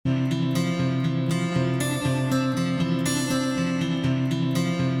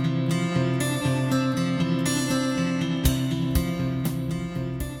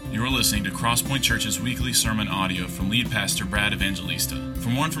Crosspoint Church's weekly sermon audio from lead pastor Brad Evangelista. For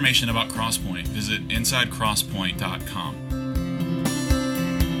more information about Crosspoint, visit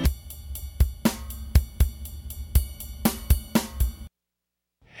insidecrosspoint.com.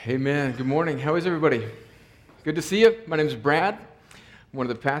 Hey man, good morning. How is everybody? Good to see you. My name is Brad. I'm one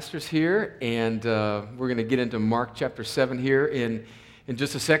of the pastors here, and we're going to get into Mark chapter 7 here in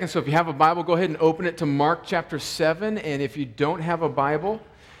just a second. So if you have a Bible, go ahead and open it to Mark chapter 7. And if you don't have a Bible,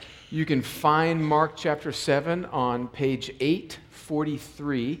 you can find Mark chapter 7 on page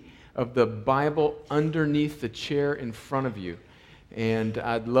 843 of the Bible underneath the chair in front of you. And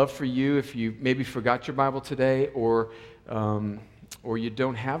I'd love for you, if you maybe forgot your Bible today or you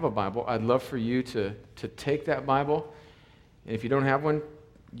don't have a Bible, I'd love for you to take that Bible. And if you don't have one,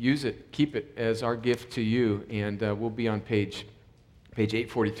 use it. Keep it as our gift to you. And we'll be on page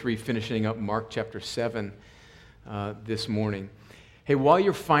 843, finishing up Mark chapter 7 this morning. Hey, while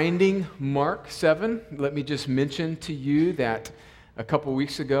you're finding Mark 7, let me just mention to you that a couple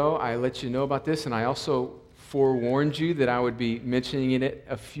weeks ago I let you know about this, and I also forewarned you that I would be mentioning it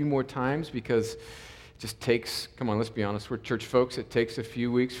a few more times because it just takes, come on, let's be honest, we're church folks, it takes a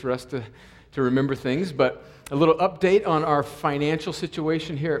few weeks for us to remember things. But a little update on our financial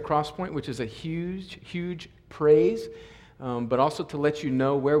situation here at Crosspoint, which is a huge, huge praise, but also to let you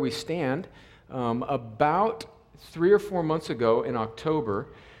know where we stand. About 3 or 4 months ago in October,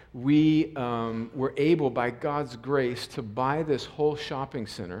 we were able, by God's grace, to buy this whole shopping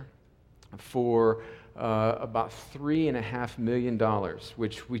center for about $3.5 million,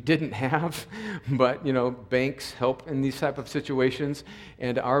 which we didn't have, but, you know, banks help in these type of situations,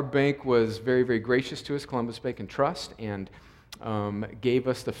 and our bank was very, very gracious to us, Columbus Bank and Trust, and gave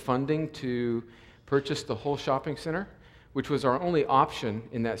us the funding to purchase the whole shopping center, which was our only option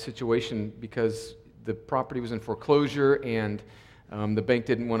in that situation because the property was in foreclosure, and the bank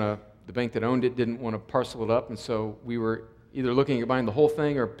that owned it didn't want to parcel it up, and so we were either looking at buying the whole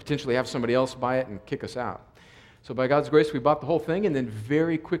thing or potentially have somebody else buy it and kick us out. So by God's grace, we bought the whole thing, and then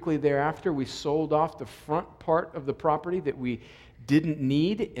very quickly thereafter, we sold off the front part of the property that we didn't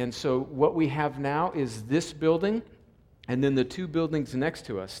need, and so what we have now is this building, and then the two buildings next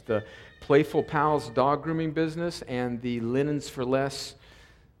to us, the Playful Pals dog grooming business and the Linens for Less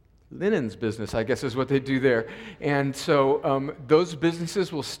linens business, I guess is what they do there. And so those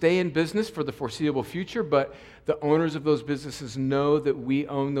businesses will stay in business for the foreseeable future, but the owners of those businesses know that we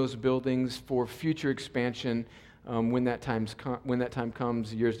own those buildings for future expansion when that time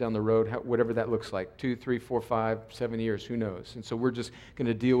comes, years down the road, whatever that looks like, 2, 3, 4, 5, 7 years, who knows. And so we're just going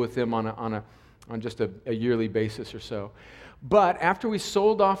to deal with them on just a yearly basis or so. But after we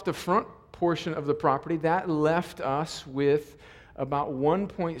sold off the front portion of the property, that left us with about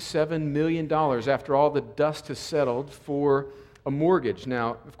 $1.7 million after all the dust has settled for a mortgage.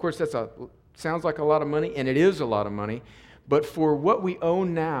 Now, of course, sounds like a lot of money, and it is a lot of money, but for what we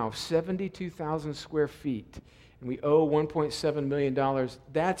own now, 72,000 square feet, and we owe $1.7 million,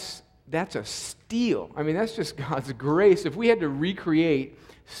 that's a steal. I mean, that's just God's grace. If we had to recreate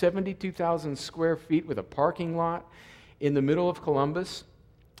 72,000 square feet with a parking lot in the middle of Columbus,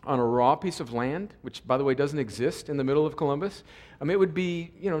 on a raw piece of land, which, by the way, doesn't exist in the middle of Columbus, it would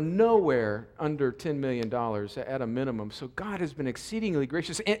be, nowhere under $10 million at a minimum. So God has been exceedingly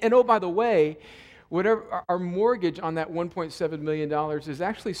gracious. And oh, by the way, whatever our mortgage on that $1.7 million is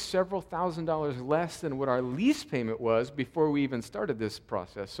actually several $1,000s less than what our lease payment was before we even started this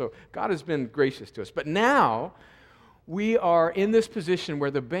process. So God has been gracious to us. But now we are in this position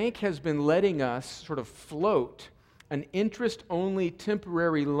where the bank has been letting us sort of float an interest-only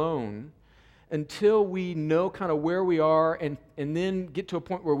temporary loan until we know kind of where we are and then get to a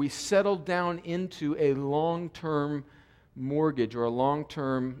point where we settle down into a long-term mortgage or a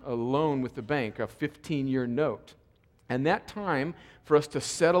long-term loan with the bank, a 15-year note. And that time for us to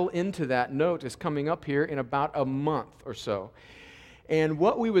settle into that note is coming up here in about a month or so. And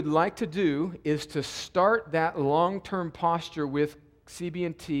what we would like to do is to start that long-term posture with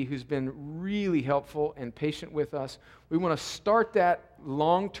CB&T, who's been really helpful and patient with us. We want to start that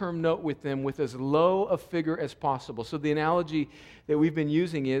long-term note with them with as low a figure as possible. So the analogy that we've been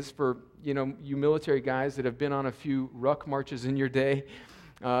using is for, you military guys that have been on a few ruck marches in your day,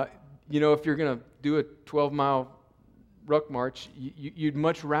 if you're going to do a 12-mile ruck march, you'd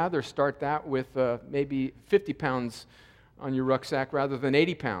much rather start that with maybe 50 pounds on your rucksack rather than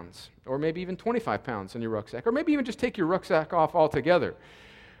 80 pounds, or maybe even 25 pounds on your rucksack, or maybe even just take your rucksack off altogether.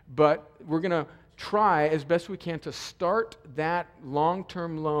 But we're going to try as best we can to start that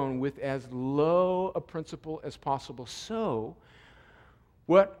long-term loan with as low a principal as possible. So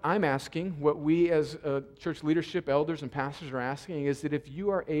what I'm asking, what we as church leadership, elders, and pastors are asking is that if you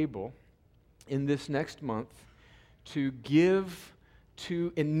are able in this next month to give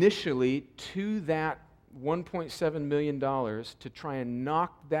initially to that $1.7 million to try and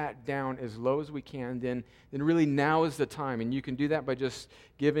knock that down as low as we can, then really now is the time. And you can do that by just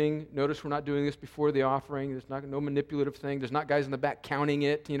giving. Notice we're not doing this before the offering. There's no manipulative thing. There's not guys in the back counting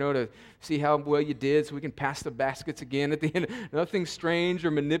it, to see how well you did so we can pass the baskets again at the end. Nothing strange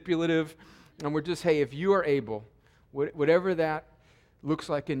or manipulative. And we're just, hey, if you are able, whatever that looks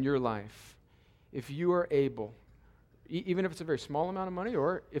like in your life, if you are able, even if it's a very small amount of money,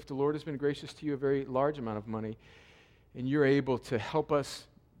 or if the Lord has been gracious to you, a very large amount of money, and you're able to help us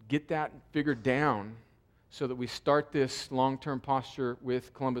get that figured down so that we start this long-term posture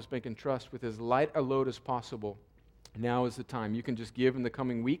with Columbus Bank and Trust with as light a load as possible, now is the time. You can just give in the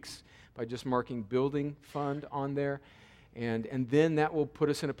coming weeks by just marking building fund on there, and then that will put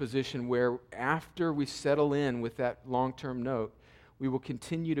us in a position where after we settle in with that long-term note, we will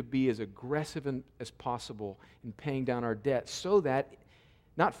continue to be as aggressive as possible in paying down our debt so that,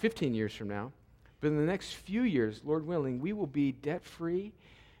 not 15 years from now, but in the next few years, Lord willing, we will be debt-free,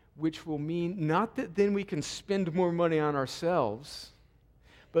 which will mean not that then we can spend more money on ourselves,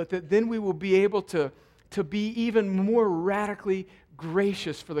 but that then we will be able to be even more radically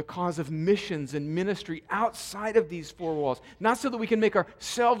gracious for the cause of missions and ministry outside of these four walls. Not so that we can make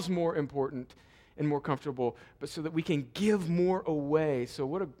ourselves more important and more comfortable, but so that we can give more away. So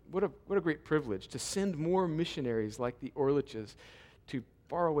what a great privilege to send more missionaries like the Orliches to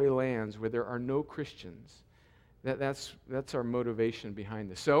faraway lands where there are no Christians. That's our motivation behind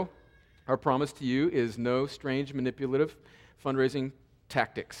this. So our promise to you is no strange manipulative fundraising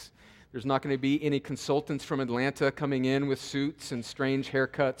tactics. There's not going to be any consultants from Atlanta coming in with suits and strange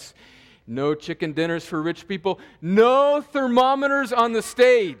haircuts. No chicken dinners for rich people. No thermometers on the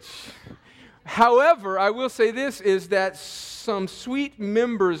stage. However, I will say this, is that some sweet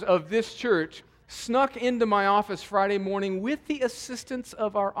members of this church snuck into my office Friday morning with the assistance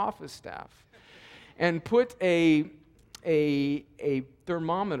of our office staff and put a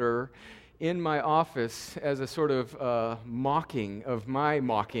thermometer in my office as a sort of mocking of my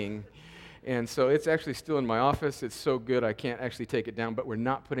mocking. And so it's actually still in my office. It's so good I can't actually take it down, but we're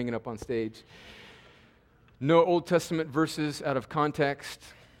not putting it up on stage. No Old Testament verses out of context.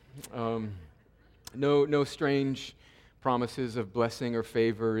 No strange promises of blessing or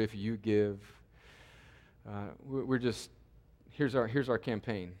favor if you give. We're just, here's our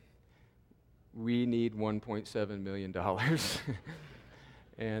campaign. We need $1.7 million.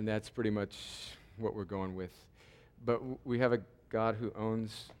 And that's pretty much what we're going with. But we have a God who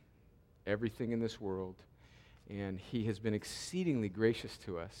owns everything in this world, and He has been exceedingly gracious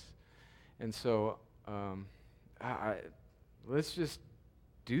to us. And so let's just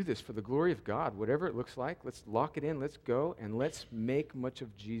do this for the glory of God, whatever it looks like. Let's lock it in, let's go, and let's make much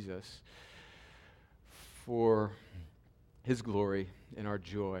of Jesus for His glory and our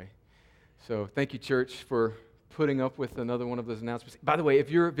joy. So thank you, church, for putting up with another one of those announcements. By the way, if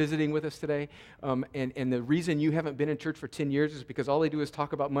you're visiting with us today, and the reason you haven't been in church for 10 years is because all they do is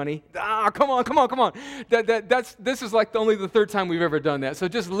talk about money, come on. This is like only the third time we've ever done that. So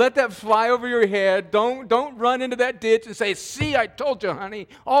just let that fly over your head. Don't run into that ditch and say, see, I told you, honey,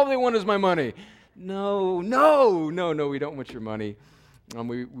 all they want is my money. No, we don't want your money.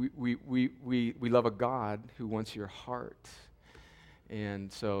 We love a God who wants your heart.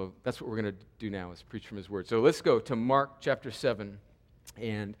 And so that's what we're going to do now, is preach from His Word. So let's go to Mark chapter 7,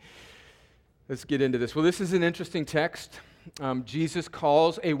 and let's get into this. Well, this is an interesting text. Jesus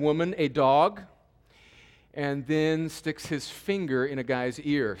calls a woman a dog, and then sticks His finger in a guy's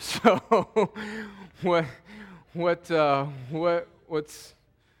ear. So what's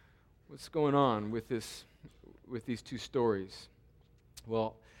going on with these two stories?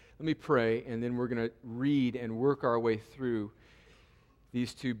 Well, let me pray, and then we're going to read and work our way through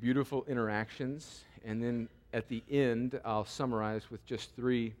these two beautiful interactions, and then at the end, I'll summarize with just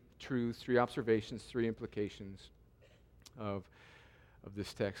three truths, three observations, three implications of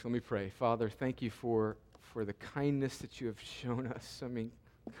this text. Let me pray. Father, thank you for the kindness that you have shown us. I mean,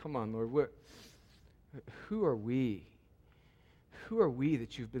 come on, Lord. Who are we? Who are we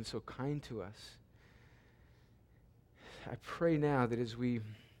that you've been so kind to us? I pray now that as we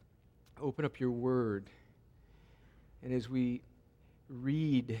open up your word, and as we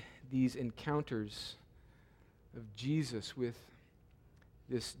read these encounters of Jesus with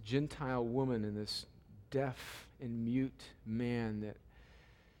this Gentile woman and this deaf and mute man, that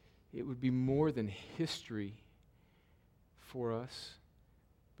it would be more than history for us,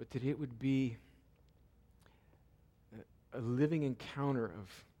 but that it would be a living encounter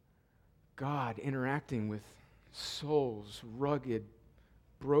of God interacting with souls, rugged,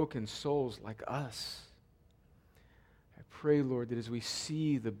 broken souls like us. I pray, Lord, that as we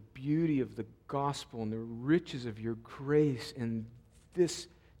see the beauty of the gospel and the riches of your grace in this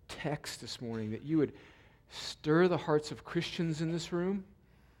text this morning, that you would stir the hearts of Christians in this room,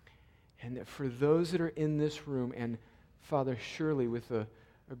 and that for those that are in this room, and Father, surely with a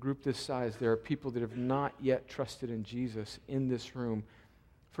group this size, there are people that have not yet trusted in Jesus in this room.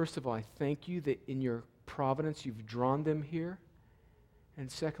 First of all, I thank you that in your providence you've drawn them here. And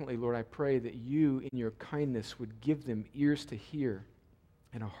secondly, Lord, I pray that you in your kindness would give them ears to hear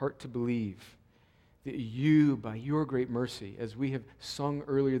and a heart to believe. That you, by your great mercy, as we have sung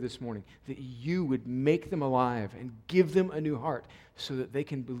earlier this morning, that you would make them alive and give them a new heart so that they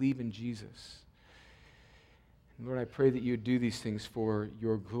can believe in Jesus. And Lord, I pray that you would do these things for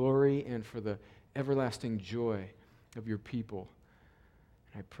your glory and for the everlasting joy of your people.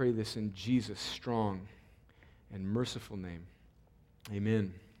 And I pray this in Jesus' strong and merciful name.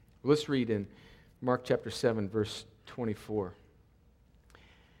 Amen. Well, let's read in Mark chapter 7, verse 24.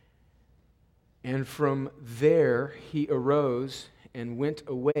 And from there he arose and went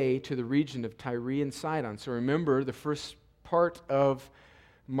away to the region of Tyre and Sidon. So remember, the first part of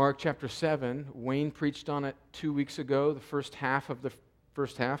Mark chapter 7, Wayne preached on it 2 weeks ago, the first half of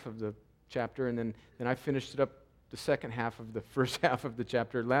the chapter, and then I finished it up the second half of the first half of the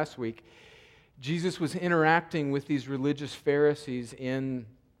chapter last week. Jesus was interacting with these religious Pharisees in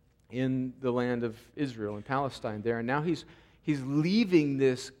the land of Israel, in Palestine there, and now he's leaving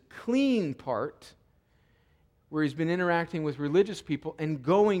this clean part where he's been interacting with religious people and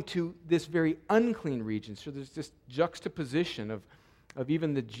going to this very unclean region. So there's this juxtaposition of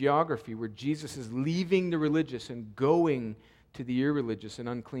even the geography where Jesus is leaving the religious and going to the irreligious and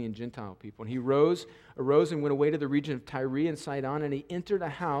unclean Gentile people. And he arose and went away to the region of Tyre and Sidon, and he entered a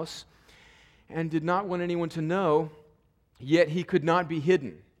house and did not want anyone to know, yet he could not be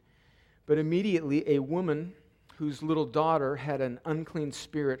hidden. But immediately a woman whose little daughter had an unclean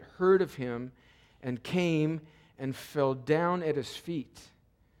spirit heard of him and came and fell down at his feet.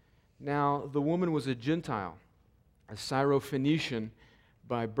 Now the woman was a Gentile, a Syrophoenician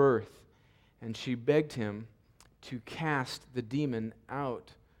by birth, and she begged him to cast the demon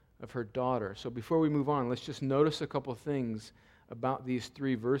out of her daughter. So before we move on, let's just notice a couple things about these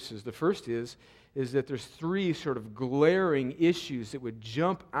three verses. The first is that there's three sort of glaring issues that would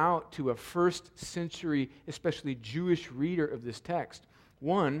jump out to a first century, especially Jewish reader of this text.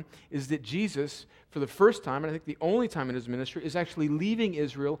 One is that Jesus, for the first time, and I think the only time in his ministry, is actually leaving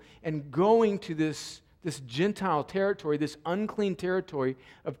Israel and going to this Gentile territory, this unclean territory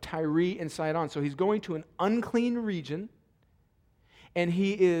of Tyre and Sidon. So he's going to an unclean region, and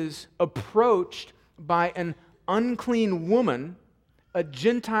he is approached by an unclean woman, a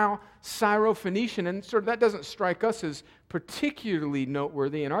Gentile Syrophoenician, and sort of that doesn't strike us as particularly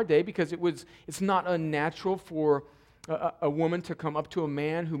noteworthy in our day because it's not unnatural for a woman to come up to a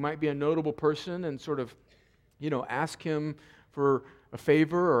man who might be a notable person and sort of, ask him for a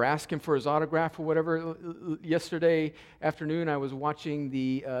favor or ask him for his autograph or whatever. Yesterday afternoon, I was watching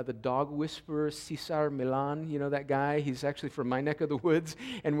the dog whisperer Cesar Millan. You know that guy? He's actually from my neck of the woods,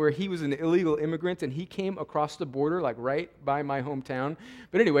 and where he was an illegal immigrant, and he came across the border, like right by my hometown.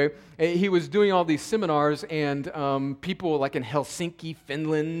 But anyway, he was doing all these seminars, and people like in Helsinki,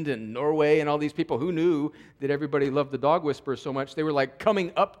 Finland, and Norway, and all these people who knew that everybody loved the dog whisperer so much, they were like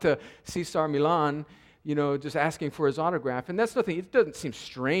coming up to Cesar Millan, just asking for his autograph. And that's nothing, it doesn't seem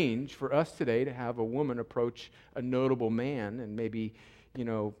strange for us today to have a woman approach a notable man and maybe,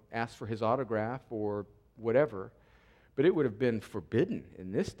 ask for his autograph or whatever. But it would have been forbidden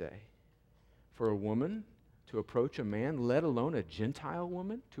in this day for a woman to approach a man, let alone a Gentile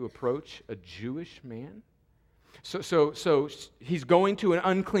woman to approach a Jewish man. So he's going to an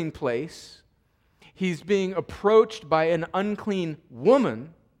unclean place. He's being approached by an unclean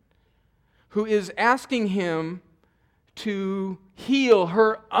woman who is asking him to heal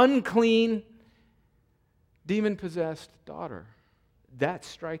her unclean, demon-possessed daughter. That's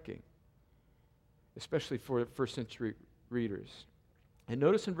striking, especially for first century readers. And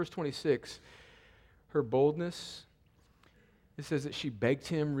notice in verse 26, her boldness. It says that she begged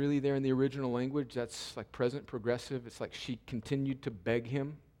him, really there in the original language. That's like present progressive. It's like she continued to beg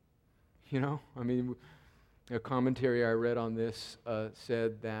him. A commentary I read on this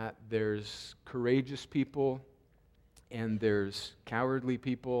said that there's courageous people, and there's cowardly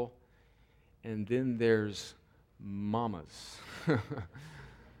people, and then there's mamas.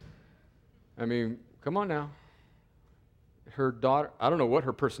 Come on now. Her daughter, I don't know what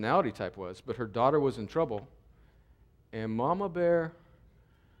her personality type was, but her daughter was in trouble, and Mama Bear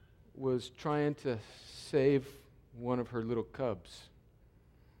was trying to save one of her little cubs.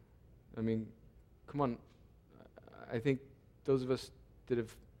 I mean, come on. I think those of us that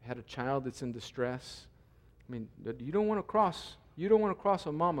have had a child that's in distress, I mean, you don't want to cross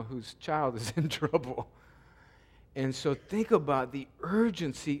a mama whose child is in trouble. And so think about the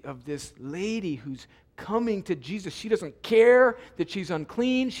urgency of this lady who's coming to Jesus. She doesn't care that she's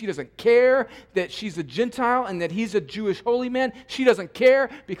unclean. She doesn't care that she's a Gentile and that he's a Jewish holy man. She doesn't care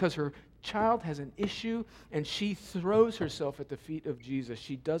because her child has an issue, and she throws herself at the feet of Jesus.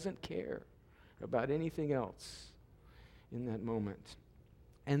 She doesn't care about anything else in that moment.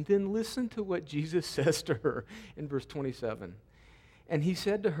 And then listen to what Jesus says to her in verse 27. And he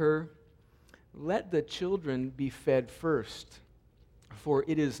said to her, "Let the children be fed first, for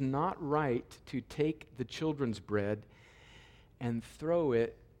it is not right to take the children's bread and throw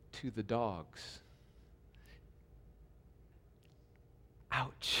it to the dogs."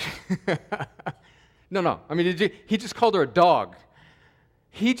 Ouch. No. I mean, he just called her a dog.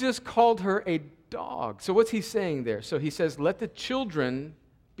 He just called her a dog. So what's he saying there? So he says, let the children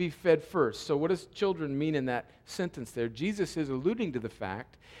be fed first. So what does children mean in that sentence there? Jesus is alluding to the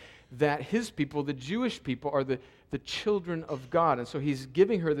fact that his people, the Jewish people, are the children of God. And so he's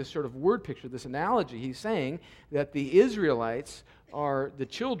giving her this sort of word picture, this analogy. He's saying that the Israelites are the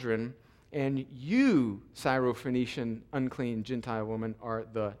children, and you, Syrophoenician, unclean Gentile woman, are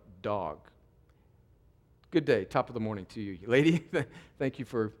the dog. Good day, top of the morning to you, lady. Thank you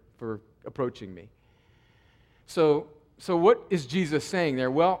for approaching me. So what is Jesus saying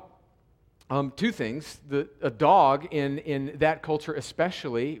there? Well, two things. A dog in that culture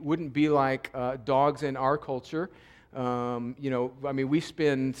especially wouldn't be like dogs in our culture. We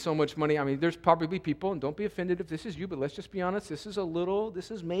spend so much money. I mean, there's probably people, and don't be offended if this is you, but let's just be honest, this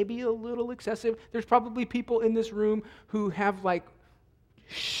is maybe a little excessive. There's probably people in this room who have like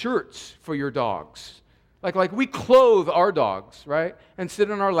shirts for your dogs. Like we clothe our dogs, right? And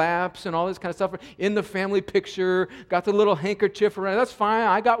sit on our laps and all this kind of stuff. In the family picture, got the little handkerchief around. That's fine.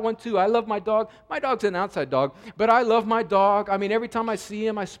 I got one too. I love my dog. My dog's an outside dog, but I love my dog. I mean, every time I see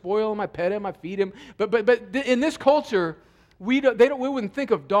him, I spoil him, I pet him, I feed him. But in this culture, we wouldn't think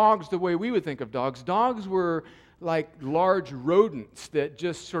of dogs the way we would think of dogs. Dogs were like large rodents that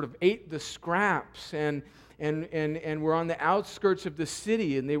just sort of ate the scraps and were on the outskirts of the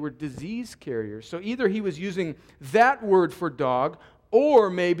city, and they were disease carriers. So either he was using that word for dog,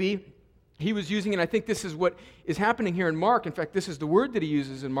 or maybe he was using, and I think this is what is happening here in Mark. In fact, this is the word that he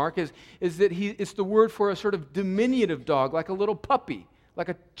uses in Mark, is that it's the word for a sort of diminutive dog, like a little puppy, like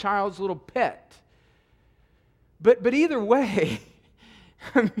a child's little pet. But either way,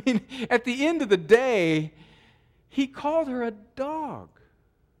 I mean, at the end of the day, he called her a dog.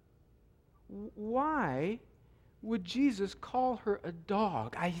 Why would Jesus call her a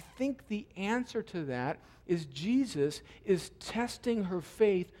dog? I think the answer to that is Jesus is testing her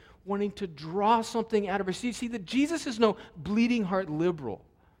faith, wanting to draw something out of her. See that Jesus is no bleeding heart liberal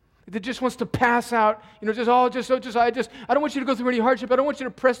that just wants to pass out, I don't want you to go through any hardship. I don't want you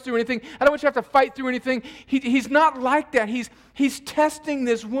to press through anything. I don't want you to have to fight through anything. He's not like that. He's testing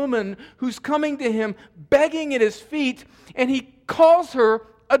this woman who's coming to him, begging at his feet, and he calls her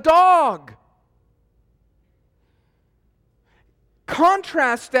a dog.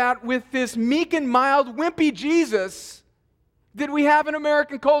 Contrast that with this meek and mild, wimpy Jesus that we have in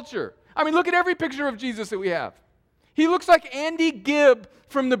American culture. I mean, look at every picture of Jesus that we have. He looks like Andy Gibb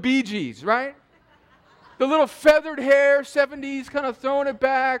from the Bee Gees, right? The little feathered hair, 70s, kind of throwing it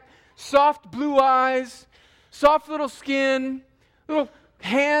back, soft blue eyes, soft little skin, little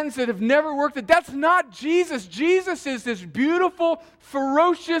hands that have never worked. That's not Jesus. Jesus is this beautiful,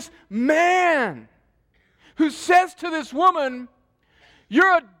 ferocious man who says to this woman,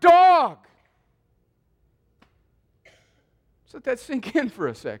 "You're a dog." So let that sink in for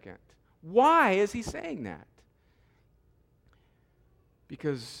a second. Why is he saying that?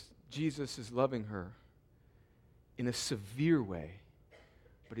 Because Jesus is loving her in a severe way,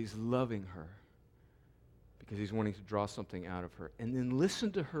 but he's loving her because he's wanting to draw something out of her. And then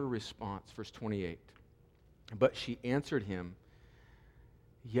listen to her response, verse 28. But she answered him,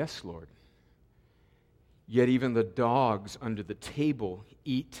 "Yes, Lord. Yet even the dogs under the table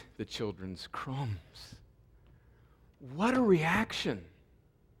eat the children's crumbs." What a reaction.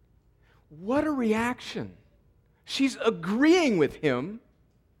 What a reaction. She's agreeing with him.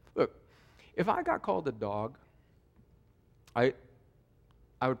 Look, if I got called a dog, I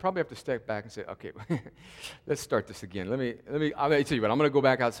would probably have to step back and say, okay, let's start this again. I'm going to tell you what, I'm going to go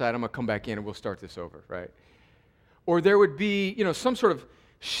back outside, I'm going to come back in, and we'll start this over, right? Or there would be, some sort of,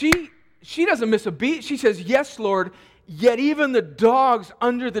 she doesn't miss a beat. She says, "Yes, Lord, yet even the dogs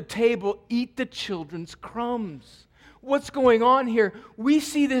under the table eat the children's crumbs." what's going on here? We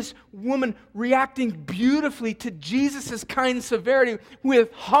see this woman reacting beautifully to Jesus' kind severity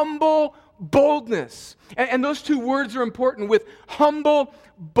with humble boldness. And those two words are important, with humble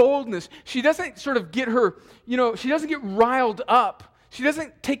boldness. She doesn't sort of get her, she doesn't get riled up. She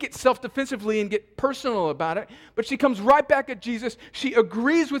doesn't take it self-defensively and get personal about it, but she comes right back at Jesus. She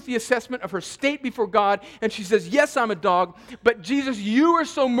agrees with the assessment of her state before God, and she says, yes, I'm a dog, but Jesus, you are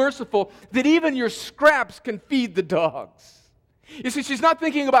so merciful that even your scraps can feed the dogs. You see, she's not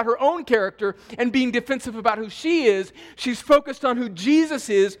thinking about her own character and being defensive about who she is. She's focused on who Jesus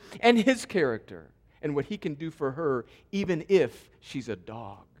is and his character and what he can do for her, even if she's a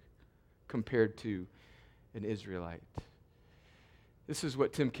dog compared to an Israelite. This is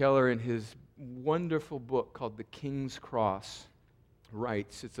what Tim Keller, in his wonderful book called The King's Cross,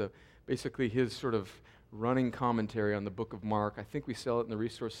 writes. It's basically his sort of running commentary on the book of Mark. I think we sell it in the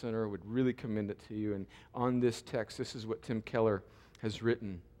Resource Center. I would really commend it to you. And on this text, this is what Tim Keller has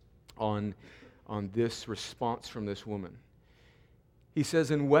written on this response from this woman. He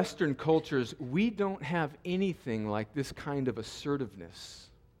says, in Western cultures, we don't have anything like this kind of assertiveness.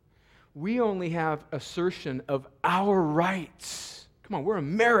 We only have assertion of our rights. Come on, we're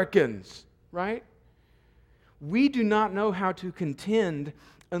Americans, right? We do not know how to contend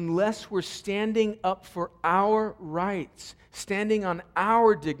unless we're standing up for our rights, standing on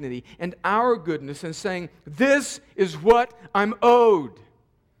our dignity and our goodness and saying, this is what I'm owed.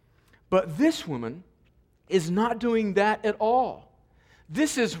 But this woman is not doing that at all.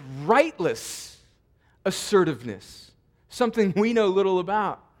 This is rightless assertiveness, something we know little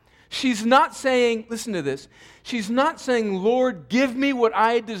about. She's not saying, listen to this, she's not saying, Lord, give me what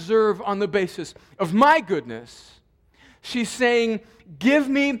I deserve on the basis of my goodness. She's saying, give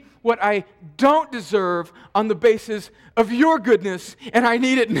me what I don't deserve on the basis of your goodness, and I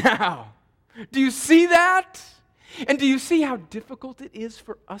need it now. Do you see that? And do you see how difficult it is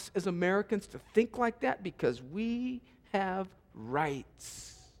for us as Americans to think like that? Because we have rights.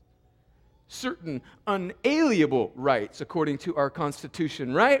 Certain unalienable rights according to our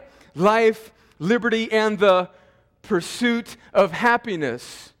Constitution, right? Life, liberty, and the pursuit of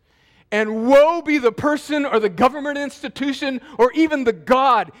happiness. And woe be the person or the government institution or even the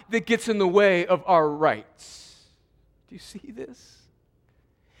God that gets in the way of our rights. Do you see this?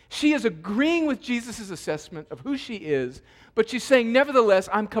 She is agreeing with Jesus' assessment of who she is, but she's saying, nevertheless,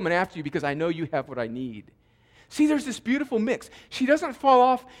 I'm coming after you because I know you have what I need. See, there's this beautiful mix. She doesn't fall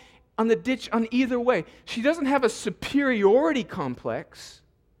off on the ditch on either way. She doesn't have a superiority complex.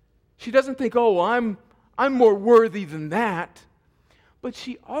 She doesn't think, oh, I'm more worthy than that. But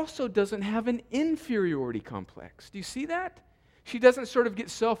she also doesn't have an inferiority complex. Do you see that? She doesn't sort of get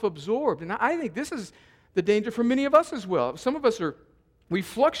self-absorbed. And I think this is the danger for many of us as well. Some of us we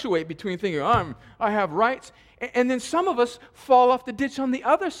fluctuate between thinking, I have rights, and then some of us fall off the ditch on the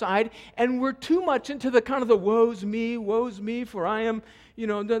other side, and we're too much into the kind of the woe's me, for I am,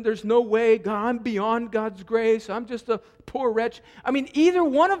 there's no way, God, I'm beyond God's grace, I'm just a poor wretch. I mean, either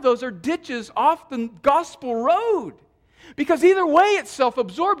one of those are ditches off the gospel road. Because either way, it's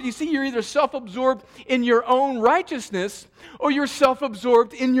self-absorbed. You see, you're either self-absorbed in your own righteousness or you're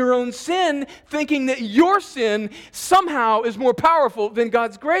self-absorbed in your own sin, thinking that your sin somehow is more powerful than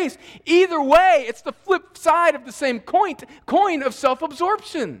God's grace. Either way, it's the flip side of the same coin of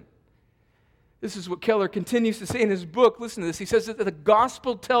self-absorption. This is what Keller continues to say in his book. Listen to this. He says that the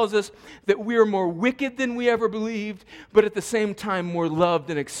gospel tells us that we are more wicked than we ever believed, but at the same time more loved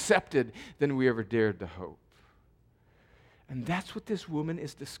and accepted than we ever dared to hope. And that's what this woman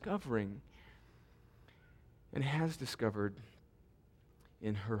is discovering and has discovered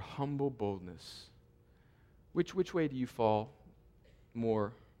in her humble boldness. Which way do you fall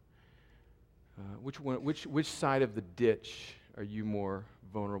more? Which side of the ditch are you more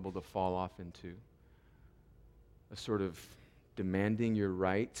vulnerable to fall off into? A sort of demanding your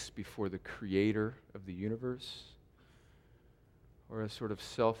rights before the creator of the universe? Or a sort of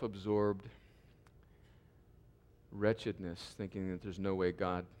self-absorbed wretchedness, thinking that there's no way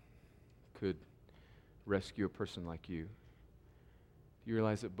God could rescue a person like you? Do you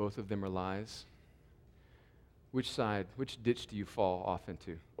realize that both of them are lies? Which ditch do you fall off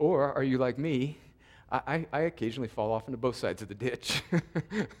into? Or are you like me? I occasionally fall off into both sides of the ditch.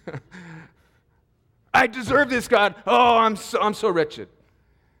 I deserve this, God. Oh, I'm so wretched.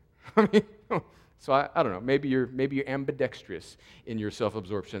 I mean, so I don't know. Maybe you're ambidextrous in your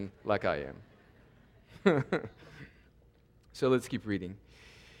self-absorption, like I am. So let's keep reading.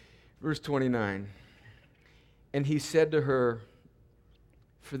 Verse 29. And he said to her,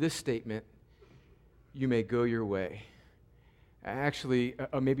 for this statement, you may go your way. Actually,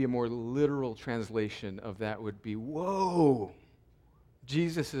 maybe a more literal translation of that would be, whoa.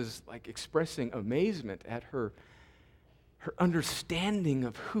 Jesus is like expressing amazement at her understanding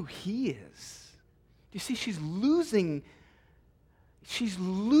of who he is. You see, she's losing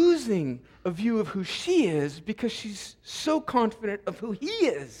a view of who she is because she's so confident of who he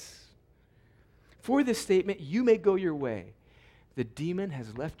is. For this statement, you may go your way. The demon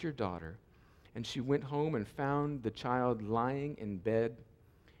has left your daughter. And she went home and found the child lying in bed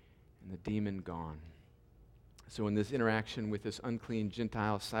and the demon gone. So in this interaction with this unclean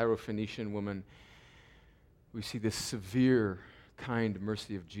Gentile Syrophoenician woman, we see this severe, kind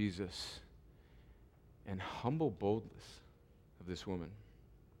mercy of Jesus and humble boldness of this woman.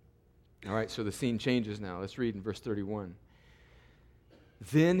 All right, so the scene changes now. Let's read in verse 31.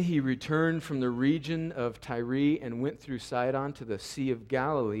 Then he returned from the region of Tyre and went through Sidon to the Sea of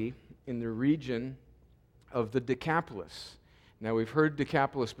Galilee in the region of the Decapolis. Now, we've heard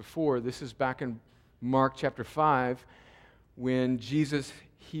Decapolis before. This is back in Mark chapter 5 when Jesus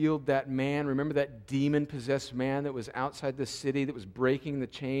healed that man. Remember that demon-possessed man that was outside the city that was breaking the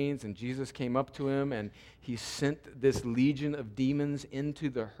chains, and Jesus came up to him, and he sent this legion of demons into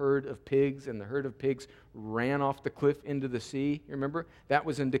the herd of pigs, and the herd of pigs ran off the cliff into the sea. You remember? That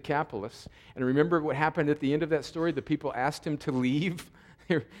was in Decapolis. And remember what happened at the end of that story? The people asked him to leave.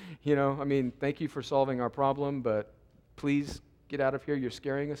 Thank you for solving our problem, but please get out of here. You're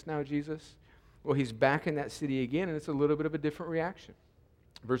scaring us now, Jesus. Well, he's back in that city again, and it's a little bit of a different reaction.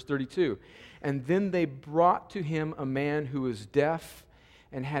 Verse 32, and then they brought to him a man who was deaf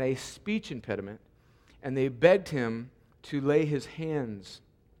and had a speech impediment, and they begged him to lay his hands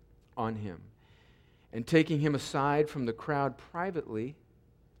on him. And taking him aside from the crowd privately,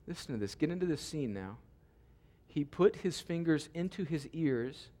 listen to this, get into this scene now. He put his fingers into his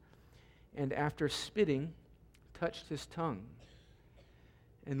ears, and after spitting, touched his tongue.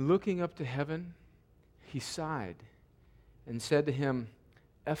 And looking up to heaven, he sighed and said to him,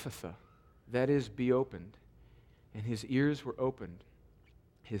 Ephphatha, that is, be opened. And his ears were opened,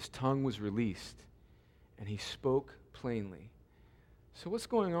 his tongue was released, and he spoke plainly. So what's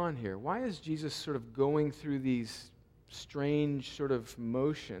going on here? Why is Jesus sort of going through these strange sort of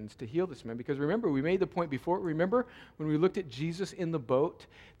motions to heal this man? Because remember, we made the point before. Remember when we looked at Jesus in the boat,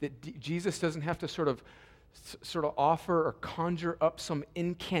 that Jesus doesn't have to sort of offer or conjure up some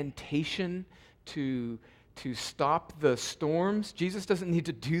incantation to stop the storms. Jesus doesn't need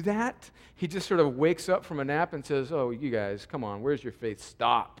to do that. He just sort of wakes up from a nap and says, oh, you guys, come on, where's your faith?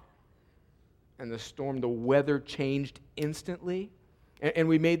 Stop. And the weather changed instantly. And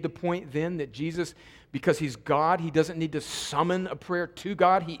we made the point then that Jesus, because he's God, he doesn't need to summon a prayer to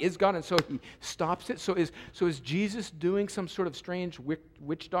God. He is God, and so he stops it. So is Jesus doing some sort of strange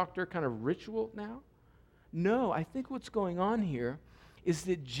witch doctor kind of ritual now? No, I think what's going on here is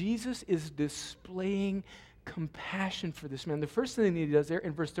that Jesus is displaying compassion for this man. The first thing that he does there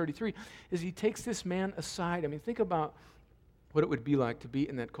in verse 33 is he takes this man aside. Think about what it would be like to be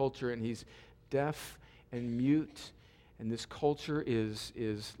in that culture, and he's deaf and mute. And this culture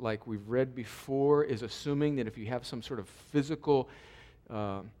is like we've read before, is assuming that if you have some sort of physical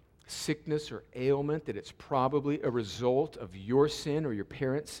sickness or ailment, that it's probably a result of your sin or your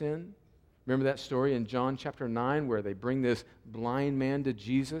parents' sin. Remember that story in John chapter 9 where they bring this blind man to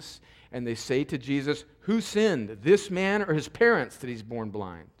Jesus and they say to Jesus, who sinned, this man or his parents, that he's born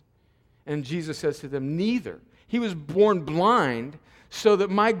blind? And Jesus says to them, neither. He was born blind so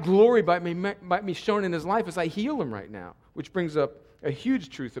that my glory might be shown in his life as I heal him right now, which brings up a huge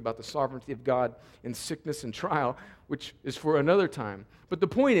truth about the sovereignty of God in sickness and trial, which is for another time. But the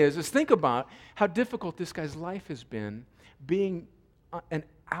point is think about how difficult this guy's life has been being an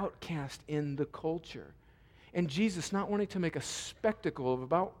outcast in the culture. And Jesus, not wanting to make a spectacle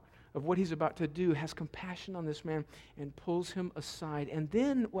of what he's about to do, has compassion on this man and pulls him aside. And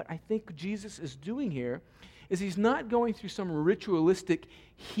then what I think Jesus is doing here is he's not going through some ritualistic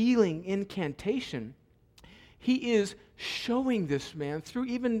healing incantation. He is showing this man through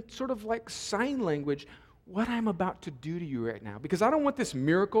even sort of like sign language what I'm about to do to you right now. Because I don't want this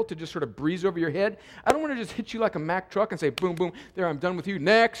miracle to just sort of breeze over your head. I don't want to just hit you like a Mack truck and say, boom, boom, there, I'm done with you,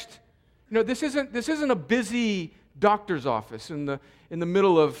 next. This isn't a busy doctor's office in the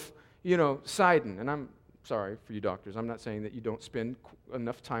middle of, Sidon. And I'm sorry for you doctors. I'm not saying that you don't spend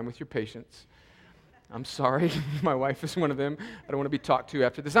enough time with your patients. I'm sorry. My wife is one of them. I don't want to be talked to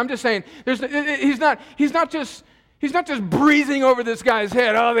after this. I'm just saying, he's not just breezing over this guy's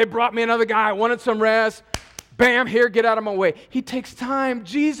head. Oh, they brought me another guy. I wanted some rest. Bam, here, get out of my way. He takes time.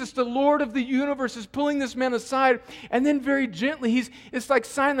 Jesus, the Lord of the universe, is pulling this man aside, and then very gently, it's like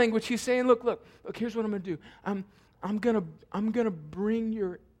sign language. He's saying, look, here's what I'm going to do. I'm gonna bring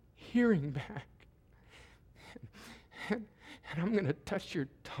your hearing back. And I'm going to touch your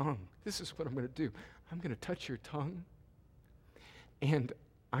tongue. This is what I'm going to do. I'm going to touch your tongue, and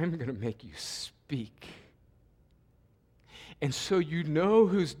I'm going to make you speak. And so you know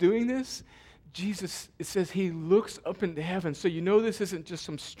who's doing this? Jesus, it says he looks up into heaven. So you know this isn't just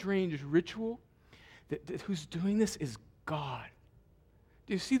some strange ritual. That who's doing this is God.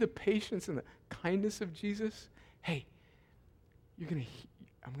 Do you see the patience and the kindness of Jesus? Hey, I'm going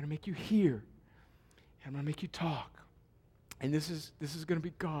to make you hear, and I'm going to make you talk. And this is going to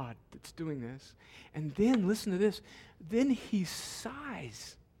be God that's doing this. And then, listen to this, then he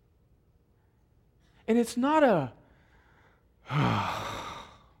sighs. And it's not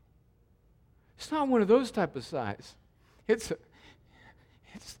it's not one of those type of sighs. It's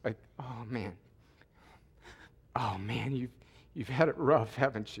like, oh man, you've had it rough,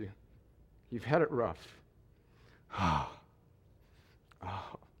 haven't you? You've had it rough. Oh.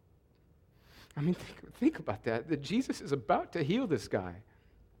 I mean, think about that Jesus is about to heal this guy,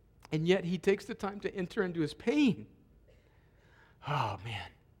 and yet he takes the time to enter into his pain. Oh, man.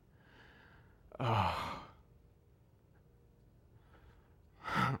 Oh.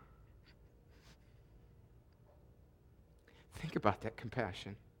 Think about that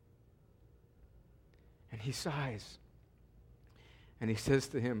compassion. And he sighs, and he says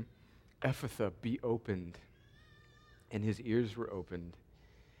to him, Ephphatha, be opened. And his ears were opened,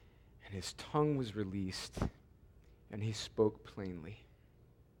 and his tongue was released, and he spoke plainly.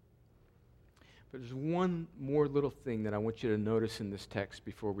 But there's one more little thing that I want you to notice in this text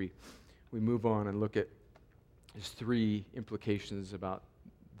before we move on and look at his three implications about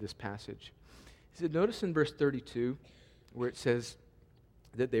this passage. Is it notice in verse 32 where it says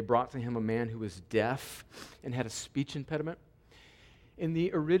that they brought to him a man who was deaf and had a speech impediment? In the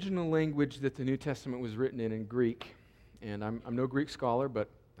original language that the New Testament was written in Greek, and I'm no Greek scholar, but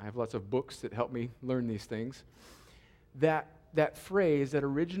I have lots of books that help me learn these things. That phrase, that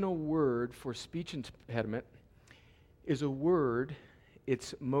original word for speech impediment, is a word,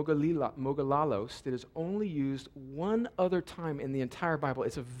 it's mogalalos, that is only used one other time in the entire Bible.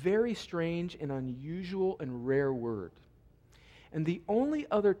 It's a very strange and unusual and rare word. And the only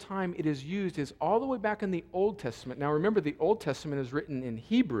other time it is used is all the way back in the Old Testament. Now remember, the Old Testament is written in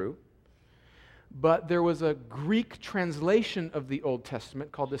Hebrew, but there was a Greek translation of the Old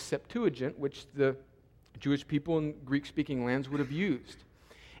Testament called the Septuagint, which the Jewish people in Greek-speaking lands would have used.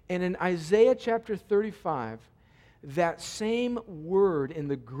 And in Isaiah chapter 35, that same word in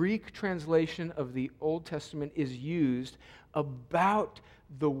the Greek translation of the Old Testament is used about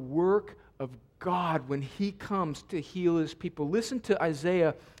the work of God when he comes to heal his people. Listen to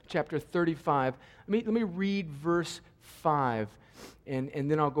Isaiah chapter 35. Let me read verse 5. And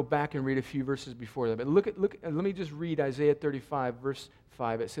then I'll go back and read a few verses before that. But let me just read Isaiah 35, verse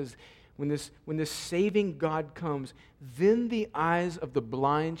 5. It says, when this saving God comes, then the eyes of the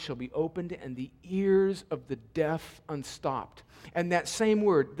blind shall be opened and the ears of the deaf unstopped. And that same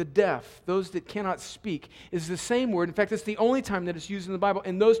word, the deaf, those that cannot speak, is the same word. In fact, it's the only time that it's used in the Bible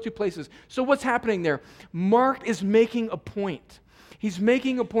in those two places. So what's happening there? Mark is making a point. He's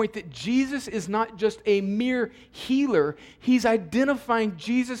making a point that Jesus is not just a mere healer. He's identifying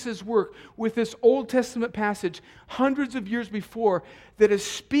Jesus' work with this Old Testament passage hundreds of years before that is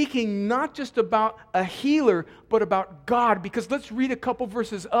speaking not just about a healer, but about God. Because let's read a couple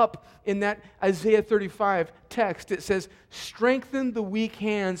verses up in that Isaiah 35 text. It says, strengthen the weak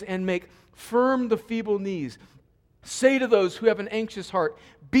hands and make firm the feeble knees. Say to those who have an anxious heart,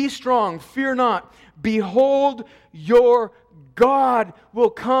 be strong, fear not. Behold, your God will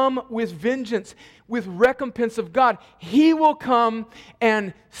come with vengeance, with recompense of God. He will come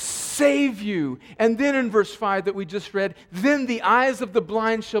and save you. And then in verse 5 that we just read, then the eyes of the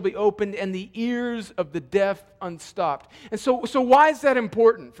blind shall be opened and the ears of the deaf unstopped. And so why is that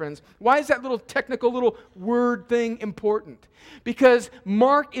important, friends? Why is that little technical little word thing important? Because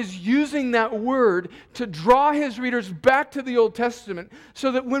Mark is using that word to draw his readers back to the Old Testament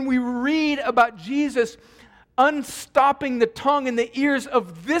so that when we read about Jesus unstopping the tongue and the ears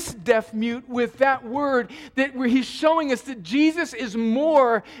of this deaf mute with that word, that where he's showing us that Jesus is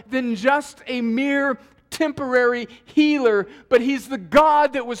more than just a mere temporary healer, but he's the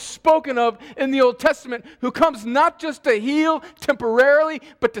God that was spoken of in the Old Testament, who comes not just to heal temporarily,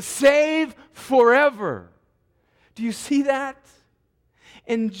 but to save forever. Do you see that?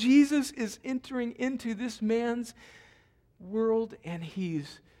 And Jesus is entering into this man's world, and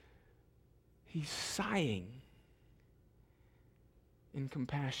he's sighing in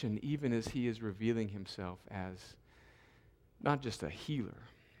compassion, even as he is revealing himself as not just a healer,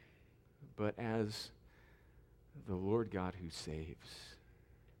 but as the Lord God who saves.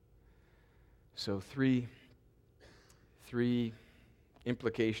 So three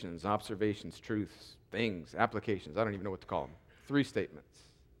implications, observations, truths, things, applications. I don't even know what to call them. 3 statements.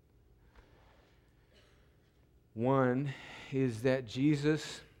 One is that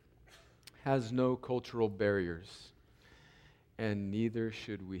Jesus has no cultural barriers, and neither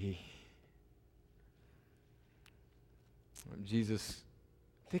should we. Jesus,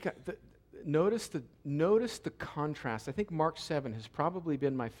 notice the contrast. I think Mark 7 has probably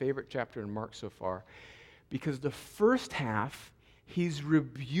been my favorite chapter in Mark so far, because the first half, he's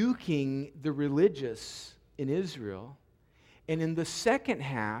rebuking the religious in Israel, and in the second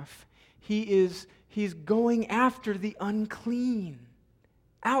half, he's going after the unclean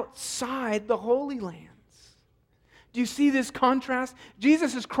outside the Holy Lands. Do you see this contrast?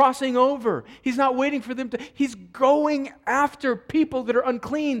 Jesus is crossing over. He's not waiting for them to, he's going after people that are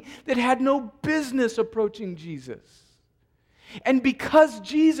unclean, that had no business approaching Jesus. And because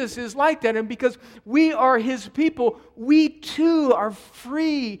Jesus is like that, and because we are his people, we too are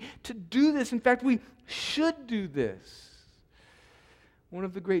free to do this. In fact, we should do this. One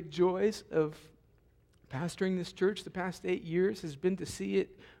of the great joys of pastoring this church the past 8 years has been to see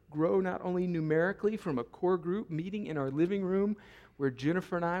it grow not only numerically from a core group meeting in our living room, where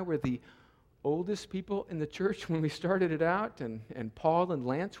Jennifer and I were the oldest people in the church when we started it out, and Paul and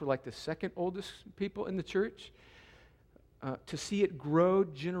Lance were like the second oldest people in the church, to see it grow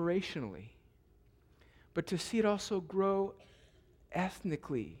generationally, but to see it also grow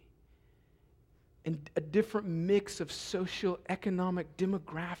ethnically, and a different mix of socioeconomic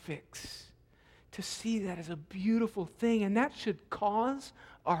demographics. To see that as a beautiful thing, and that should cause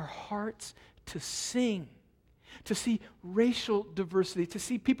our hearts to sing, to see racial diversity, to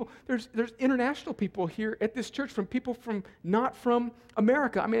see people. There's international people here at this church, from people from not from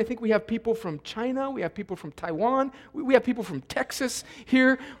America. I mean, I think we have people from China, we have people from Taiwan, we have people from Texas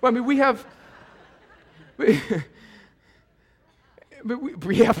here. Well, I mean, we have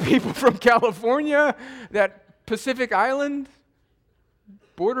people from California, that Pacific Island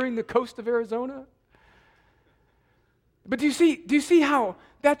bordering the coast of Arizona. But do you see how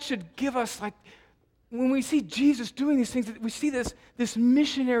that should give us, like, when we see Jesus doing these things, we see this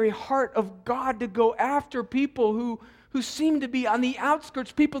missionary heart of God to go after people who seem to be on the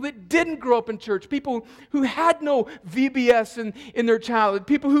outskirts, people that didn't grow up in church, people who had no VBS in their childhood,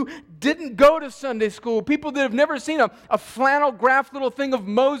 people who didn't go to Sunday school, people that have never seen a flannel graph little thing of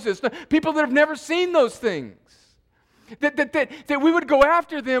Moses, people that have never seen those things. That we would go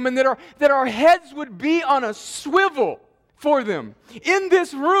after them, and that our heads would be on a swivel for them in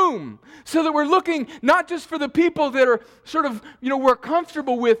this room, so that we're looking not just for the people that are sort of, we're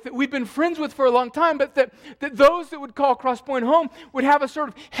comfortable with, that we've been friends with for a long time, but that those that would call Crosspoint home would have a sort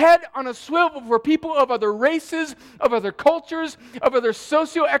of head on a swivel for people of other races, of other cultures, of other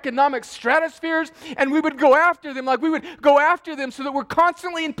socioeconomic stratospheres, and we would go after them like we would go after them, so that we're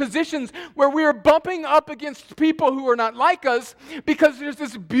constantly in positions where we are bumping up against people who are not like us, because there's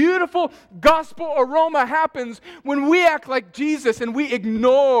this beautiful gospel aroma happens when we act like Jesus and we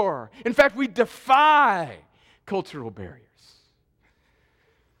ignore, in fact, we defy cultural barriers.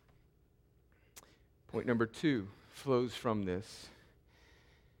 Point number 2 flows from this,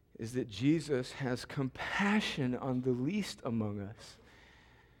 is that Jesus has compassion on the least among us,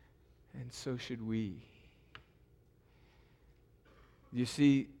 and so should we. You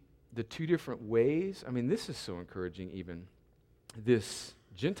see the 2 different ways? I mean, this is so encouraging even. This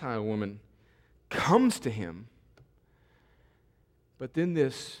Gentile woman comes to him, but then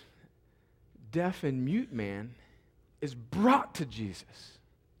this deaf and mute man is brought to Jesus.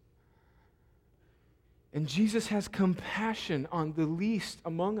 And Jesus has compassion on the least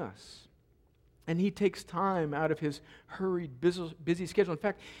among us. And he takes time out of his hurried, busy schedule. In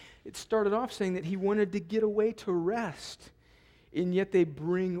fact, it started off saying that he wanted to get away to rest. And yet they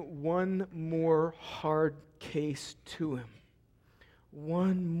bring one more hard case to him.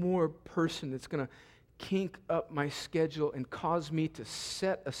 One more person that's going to kink up my schedule and cause me to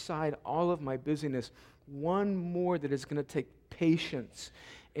set aside all of my busyness. One more that is going to take patience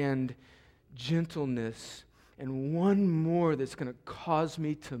and gentleness, and one more that's going to cause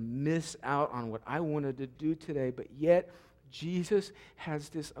me to miss out on what I wanted to do today. But yet, Jesus has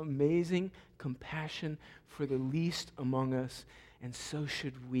this amazing compassion for the least among us, and so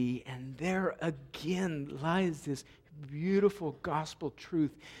should we. And there again lies this beautiful gospel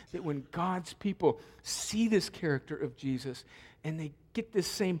truth that when God's people see this character of Jesus and they get this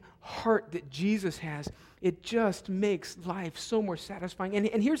same heart that Jesus has, it just makes life so more satisfying.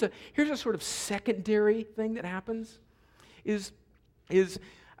 And here's a sort of secondary thing that happens is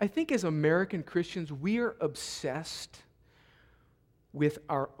I think as American Christians, we are obsessed with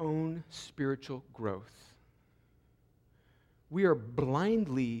our own spiritual growth. We are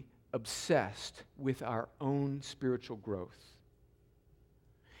blindly obsessed with our own spiritual growth.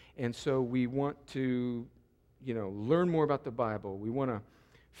 And so we want to, learn more about the Bible. We want to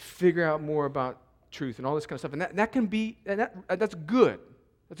figure out more about truth and all this kind of stuff. And that can be, that's good.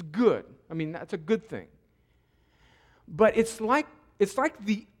 That's good. I mean, that's a good thing. But it's like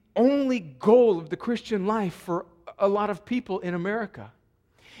the only goal of the Christian life for a lot of people in America.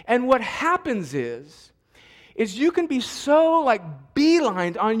 And what happens is you can be so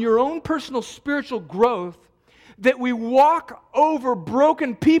beelined on your own personal spiritual growth that we walk over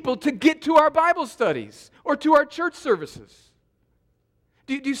broken people to get to our Bible studies or to our church services.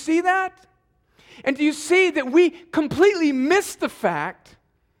 Do you see that? And do you see that we completely miss the fact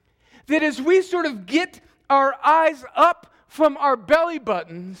that as we sort of get our eyes up from our belly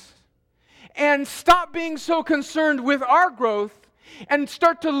buttons and stop being so concerned with our growth and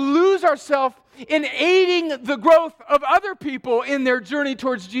start to lose ourselves in aiding the growth of other people in their journey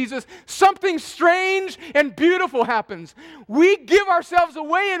towards Jesus, something strange and beautiful happens. We give ourselves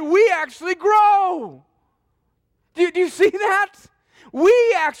away and we actually grow. Do you see that?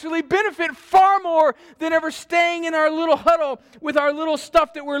 We actually benefit far more than ever staying in our little huddle with our little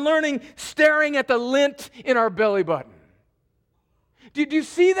stuff that we're learning, staring at the lint in our belly button. Do you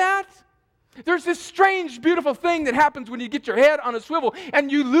see that? There's this strange, beautiful thing that happens when you get your head on a swivel and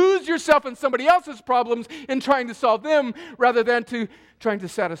you lose yourself in somebody else's problems in trying to solve them rather than to trying to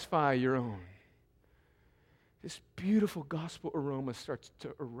satisfy your own. This beautiful gospel aroma starts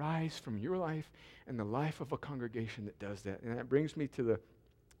to arise from your life and the life of a congregation that does that. And that brings me to the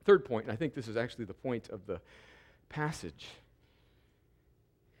third point, and I think this is actually the point of the passage.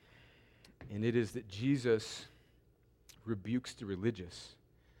 And it is that Jesus rebukes the religious,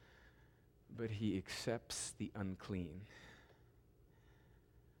 but he accepts the unclean.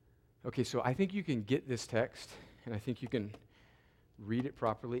 Okay, so I think you can get this text, and I think you can read it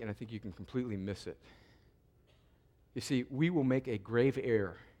properly, and I think you can completely miss it. You see, we will make a grave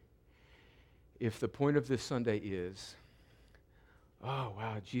error if the point of this Sunday is, oh,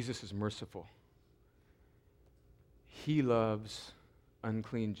 wow, Jesus is merciful. He loves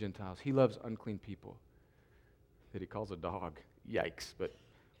unclean Gentiles. He loves unclean people that he calls a dog. Yikes, but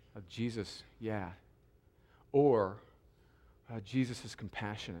Jesus, yeah. Or Jesus is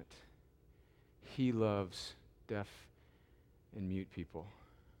compassionate. He loves deaf and mute people.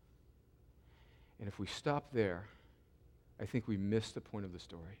 And if we stop there, I think we miss the point of the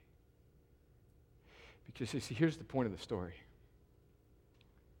story. Because you see, here's the point of the story.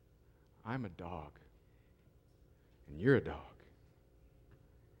 I'm a dog, and you're a dog,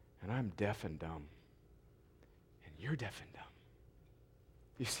 and I'm deaf and dumb, and you're deaf and dumb.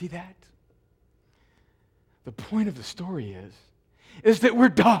 You see that? The point of the story is that we're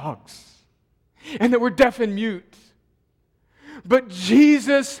dogs, and that we're deaf and mute. But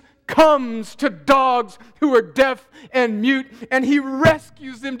Jesus comes to dogs who are deaf and mute, and he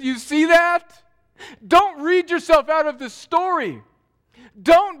rescues them. Do you see that? Don't read yourself out of this story.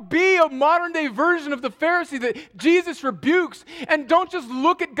 Don't be a modern-day version of the Pharisee that Jesus rebukes, and don't just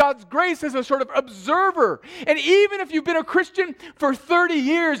look at God's grace as a sort of observer. And even if you've been a Christian for 30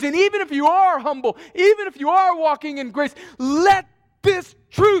 years, and even if you are humble, even if you are walking in grace, let this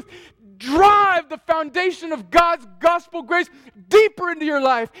truth drive the foundation of God's gospel grace deeper into your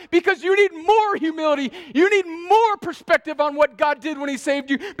life, because you need more humility. You need more perspective on what God did when he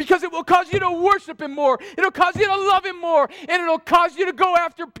saved you, because it will cause you to worship him more. It'll cause you to love him more, and it'll cause you to go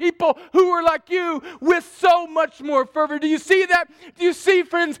after people who are like you with so much more fervor. Do you see that? Do you see,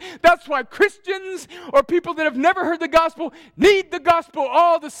 friends? That's why Christians or people that have never heard the gospel need the gospel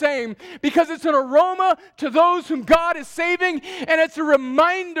all the same, because it's an aroma to those whom God is saving, and it's a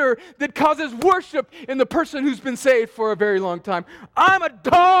reminder that causes worship in the person who's been saved for a very long time. I'm a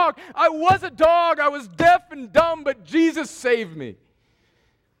dog. I was a dog. I was deaf and dumb, but Jesus saved me.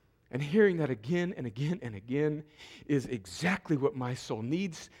 And hearing that again and again and again is exactly what my soul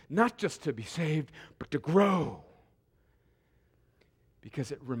needs, not just to be saved, but to grow.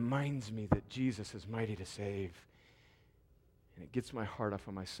 Because it reminds me that Jesus is mighty to save. And it gets my heart off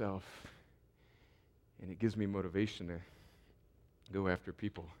of myself. And it gives me motivation to go after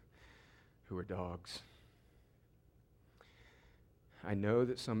people who are dogs. I know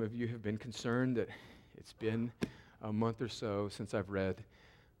that some of you have been concerned that it's been a month or so since I've read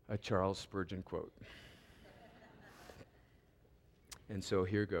a Charles Spurgeon quote. And so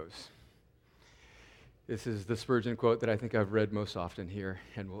here goes. This is the Spurgeon quote that I think I've read most often here,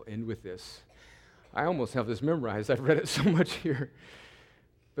 and we'll end with this. I almost have this memorized. I've read it so much here.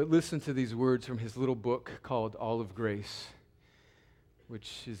 But listen to these words from his little book called All of Grace,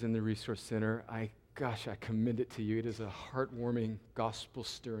 which is in the Resource Center. I commend it to you. It is a heartwarming,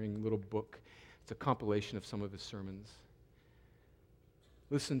 gospel-stirring little book. It's a compilation of some of his sermons.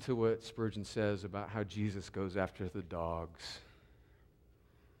 Listen to what Spurgeon says about how Jesus goes after the dogs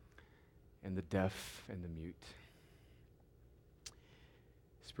and the deaf and the mute.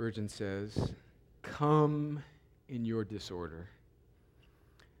 Spurgeon says, "Come in your disorder.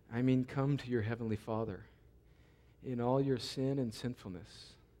 I mean, come to your heavenly Father in all your sin and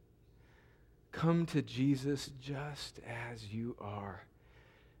sinfulness. Come to Jesus just as you are,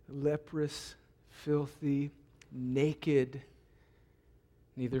 leprous, filthy, naked,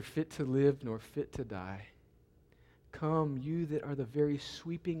 neither fit to live nor fit to die. Come, you that are the very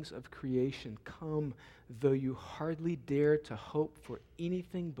sweepings of creation. Come, though you hardly dare to hope for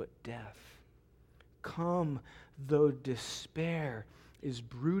anything but death. Come, though despair is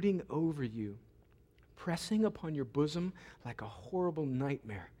brooding over you, pressing upon your bosom like a horrible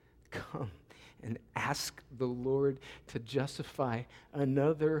nightmare. Come and ask the Lord to justify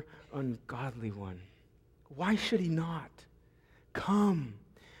another ungodly one. Why should he not? Come,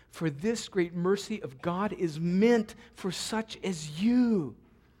 for this great mercy of God is meant for such as you."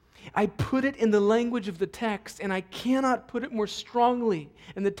 I put it in the language of the text, and I cannot put it more strongly.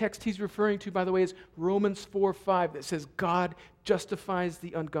 And the text he's referring to, by the way, is Romans 4:5, that says God justifies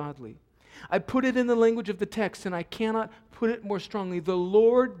the ungodly. I put it in the language of the text, and I cannot put it more strongly. The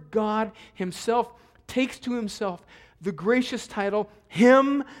Lord God himself takes to himself the gracious title,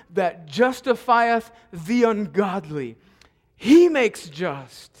 Him that justifieth the ungodly. He makes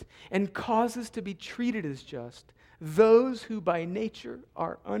just and causes to be treated as just those who by nature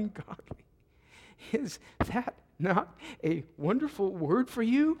are ungodly. Is that not a wonderful word for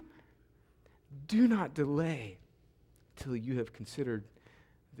you? Do not delay till you have considered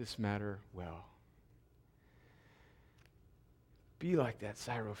this matter well. Be like that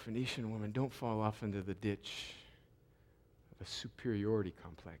Syrophoenician woman. Don't fall off into the ditch of a superiority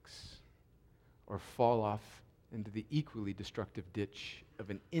complex, or fall off into the equally destructive ditch of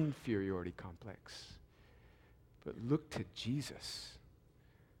an inferiority complex. But look to Jesus,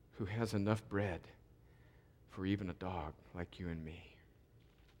 who has enough bread for even a dog like you and me.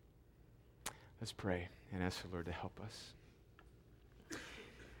 Let's pray and ask the Lord to help us.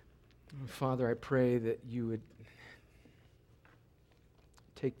 Father, I pray that you would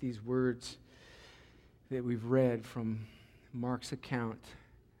take these words that we've read from Mark's account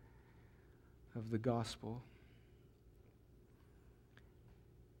of the gospel,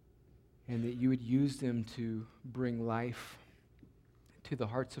 and that you would use them to bring life to the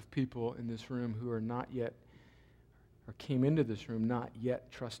hearts of people in this room who are not yet, or came into this room not yet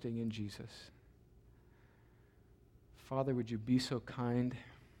trusting in Jesus. Father, would you be so kind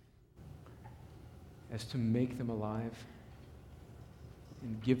as to make them alive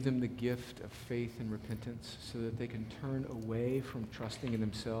and give them the gift of faith and repentance so that they can turn away from trusting in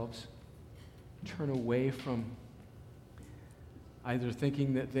themselves, turn away from either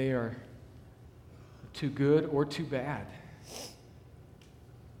thinking that they are too good or too bad.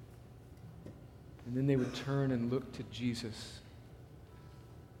 And then they would turn and look to Jesus.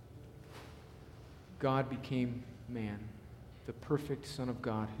 God became man, the perfect Son of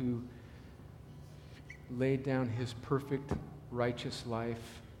God, who laid down his perfect, righteous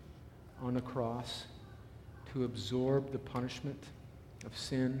life on a cross to absorb the punishment of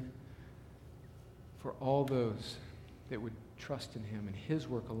sin for all those that would trust in him and his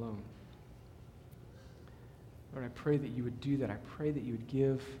work alone. Lord, I pray that you would do that. I pray that you would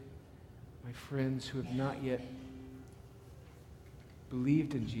give my friends who have not yet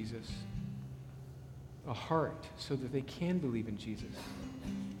believed in Jesus a heart so that they can believe in Jesus.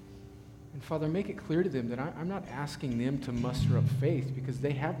 And Father, make it clear to them that I'm not asking them to muster up faith because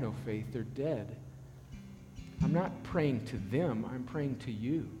they have no faith. They're dead. I'm not praying to them. I'm praying to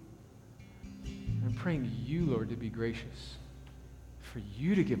you. I'm praying to you, Lord, to be gracious, for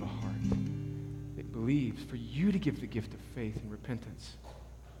you to give a heart that believes, for you to give the gift of faith and repentance.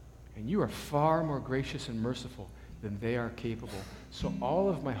 And you are far more gracious and merciful than they are capable. So all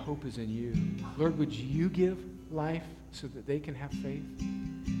of my hope is in you. Lord, would you give life so that they can have faith?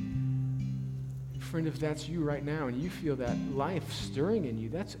 Friend, if that's you right now and you feel that life stirring in you,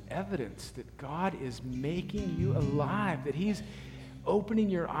 that's evidence that God is making you alive, that he's opening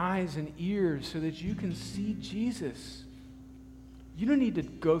your eyes and ears so that you can see Jesus. You don't need to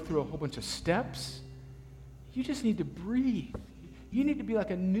go through a whole bunch of steps. You just need to breathe. You need to be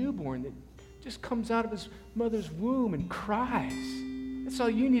like a newborn that just comes out of his mother's womb and cries. That's all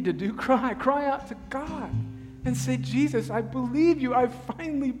you need to do. Cry out to God. and say, Jesus, I believe you. I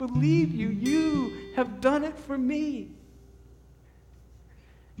finally believe you. You have done it for me.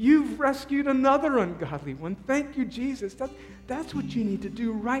 You've rescued another ungodly one. Thank you, Jesus. That's what you need to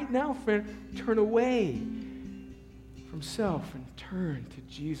do right now, friend. Turn away from self and turn to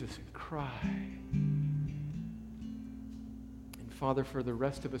Jesus and cry. And Father, for the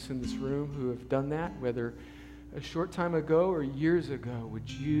rest of us in this room who have done that, whether a short time ago or years ago, would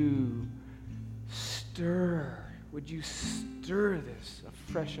you stir this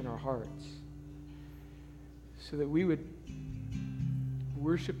afresh in our hearts so that we would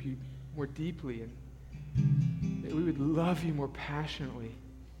worship you more deeply and that we would love you more passionately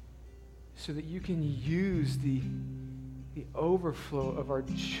so that you can use the overflow of our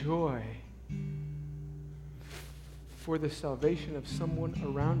joy for the salvation of someone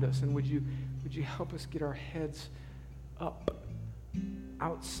around us. And would you help us get our heads up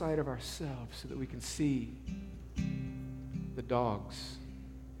outside of ourselves so that we can see the dogs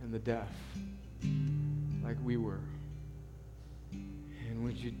and the deaf like we were. And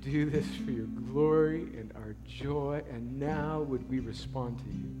would you do this for your glory and our joy? And now would we respond to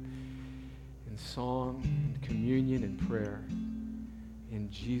you in song and communion and prayer. In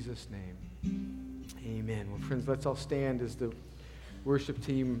Jesus' name, amen. Well, friends, let's all stand as the worship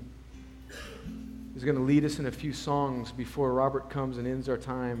team is going to lead us in a few songs before Robert comes and ends our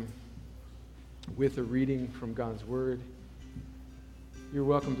time with a reading from God's Word. You're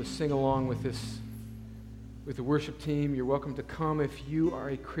welcome to sing along with the worship team. You're welcome to come if you are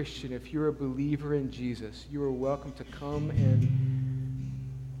a Christian, if you're a believer in Jesus. You are welcome to come and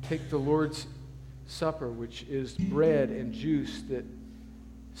take the Lord's Supper, which is bread and juice that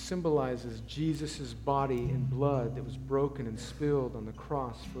symbolizes Jesus' body and blood that was broken and spilled on the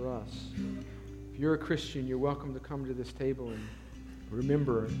cross for us. If you're a Christian, you're welcome to come to this table and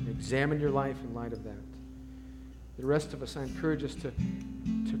remember and examine your life in light of that. The rest of us, I encourage us to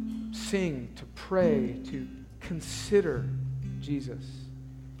sing, to pray, to consider Jesus,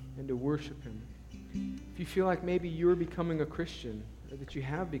 and to worship him. If you feel like maybe you're becoming a Christian, or that you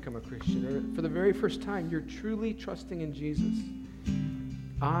have become a Christian, or for the very first time you're truly trusting in Jesus,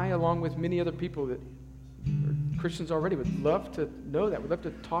 I, along with many other people that are Christians already, would love to know that. Would love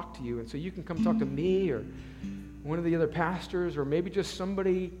to talk to you. And so you can come talk to me or one of the other pastors, or maybe just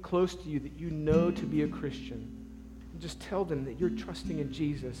somebody close to you that you know to be a Christian. And just tell them that you're trusting in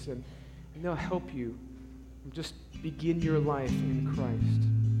Jesus, and they'll help you just begin your life in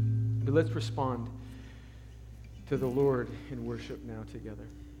Christ. But let's respond to the Lord in worship now together.